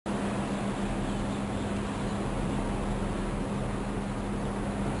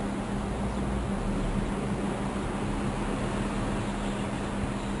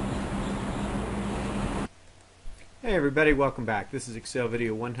Hey everybody, welcome back. This is Excel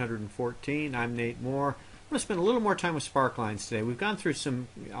video 114. I'm Nate Moore. I'm going to spend a little more time with Sparklines today. We've gone through some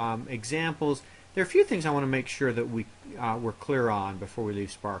examples. There are a few things I want to make sure that we're clear on before we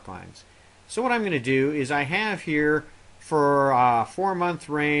leave Sparklines. So what I'm going to do is I have here for a 4-month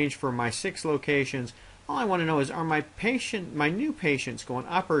range for my 6 locations. All I want to know is, are my new patients going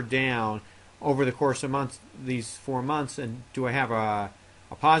up or down over the course of these 4 months, and do I have a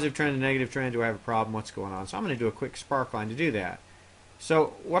positive trend, a negative trend? Do I have a problem? What's going on? So I'm going to do a quick Sparkline to do that.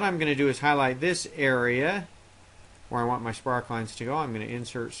 So what I'm going to do is highlight this area where I want my Sparklines to go. I'm going to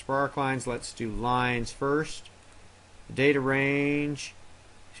insert Sparklines. Let's do lines first. Data range.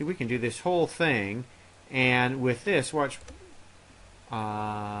 See, we can do this whole thing. And with this, watch,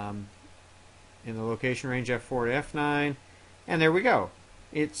 in the location range F4 to F9. And there we go.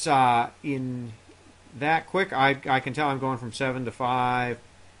 It's in that quick. I can tell I'm going from 7 to 5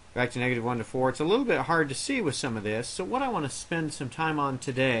 back to -1 to 4. It's a little bit hard to see with some of this. So what I want to spend some time on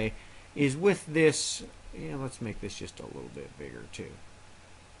today is with this. Let's make this just a little bit bigger too.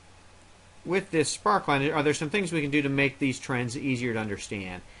 With this Sparkline, are there some things we can do to make these trends easier to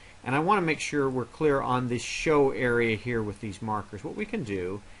understand? And I want to make sure we're clear on this show area here with these markers. What we can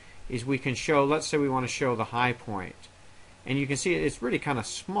do is we can show, let's say we want to show the high point. And you can see it's really kind of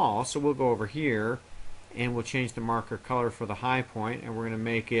small, so we'll go over here and we'll change the marker color for the high point, and we're going to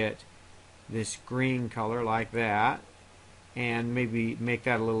make it this green color like that, and maybe make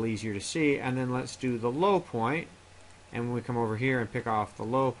that a little easier to see. And then let's do the low point, and when we come over here and pick off the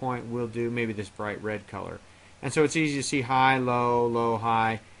low point, we'll do maybe this bright red color. And so it's easy to see high, low, low,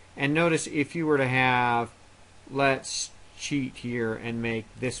 high. And notice if you were to have, let's cheat here and make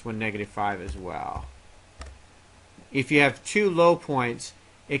this one -5 as well. If you have 2 low points,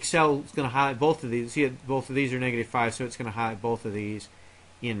 Excel is going to highlight both of these. See, both of these are -5, so it's going to highlight both of these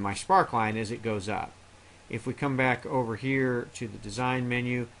in my Sparkline as it goes up. If we come back over here to the design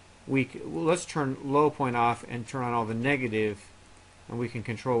menu, let's turn low point off and turn on all the negative, and we can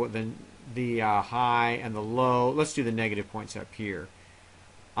control what the high and the low. Let's do the negative points up here.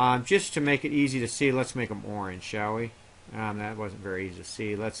 Just to make it easy to see, let's make them orange, shall we? That wasn't very easy to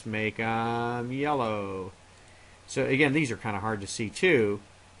see. Let's make them yellow. So again, these are kind of hard to see too.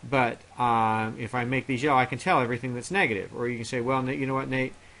 But if I make these yellow, I can tell everything that's negative. Or you can say, well, you know what,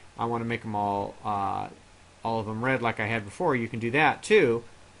 Nate? I want to make them all of them red like I had before. You can do that too.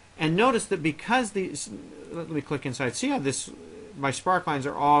 And notice that because these, let me click inside. See how my Sparklines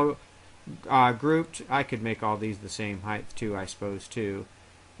are all grouped? I could make all these the same height too, I suppose too.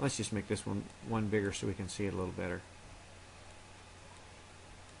 Let's just make this one bigger so we can see it a little better.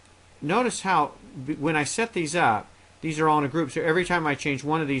 Notice how when I set these up, these are all in a group, so every time I change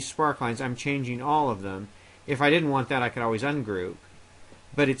one of these Sparklines, I'm changing all of them. If I didn't want that, I could always ungroup.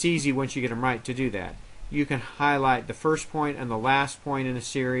 But it's easy once you get them right to do that. You can highlight the first point and the last point in a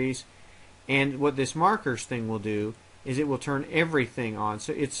series. And what this markers thing will do is it will turn everything on.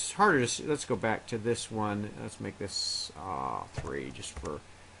 So it's harder to see. Let's go back to this one. Let's make this 3 just for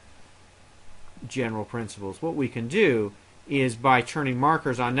general principles. What we can do is by turning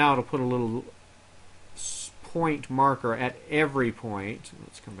markers on, now it'll put a little point marker at every point.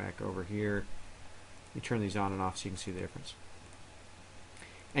 Let's come back over here. You turn these on and off so you can see the difference.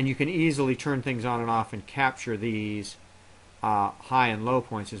 And you can easily turn things on and off and capture these high and low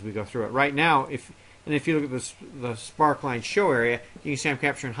points as we go through it. Right now, if you look at the Sparkline show area, you can see I'm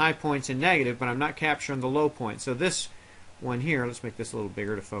capturing high points and negative, but I'm not capturing the low points. So this one here, let's make this a little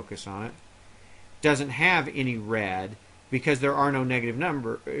bigger to focus on it, doesn't have any red because there are no negative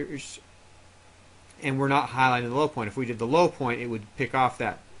numbers. And we're not highlighting the low point. If we did the low point, it would pick off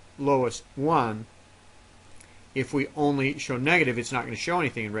that lowest one. If we only show negative, it's not going to show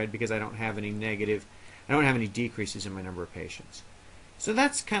anything in red because I don't have any negative, I don't have any decreases in my number of patients. So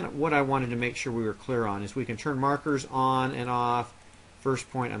that's kind of what I wanted to make sure we were clear on, is we can turn markers on and off, first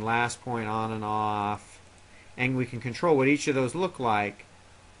point and last point on and off, and we can control what each of those look like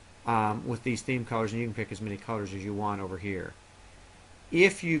with these theme colors, and you can pick as many colors as you want over here.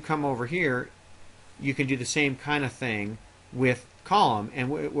 If you come over here, you can do the same kind of thing with column, and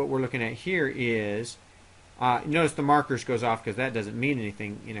what we're looking at here is, notice the markers goes off because that doesn't mean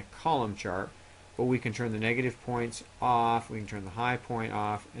anything in a column chart, but we can turn the negative points off, we can turn the high point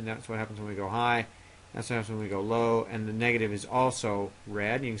off, and that's what happens when we go high, that's what happens when we go low, and the negative is also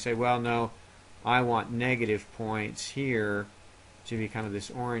red. You can say, well, no, I want negative points here to be kind of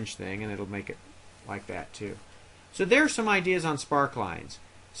this orange thing, and it'll make it like that too. So there's some ideas on Sparklines.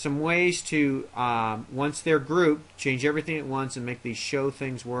 Some ways to, once they're grouped, change everything at once and make these show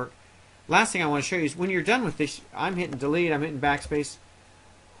things work. Last thing I want to show you is when you're done with this, I'm hitting delete, I'm hitting backspace,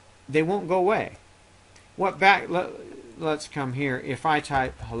 they won't go away. Let's come here. If I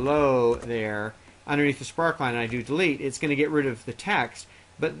type hello there underneath the sparkline and I do delete, it's going to get rid of the text,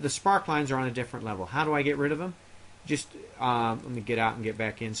 but the sparklines are on a different level. How do I get rid of them? Just let me get out and get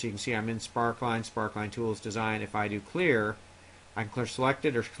back in so you can see I'm in Sparkline Tools Design. If I do clear, I can clear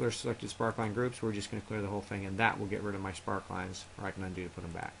selected or clear selected sparkline groups. We're just going to clear the whole thing, and that will get rid of my sparklines, or I can undo to put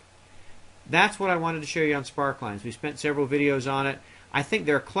them back. That's what I wanted to show you on sparklines. We spent several videos on it. I think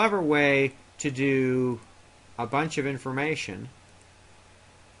they're a clever way to do a bunch of information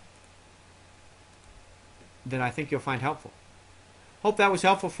that I think you'll find helpful. Hope that was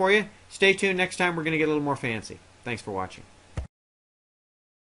helpful for you. Stay tuned. Next time we're going to get a little more fancy. Thanks for watching.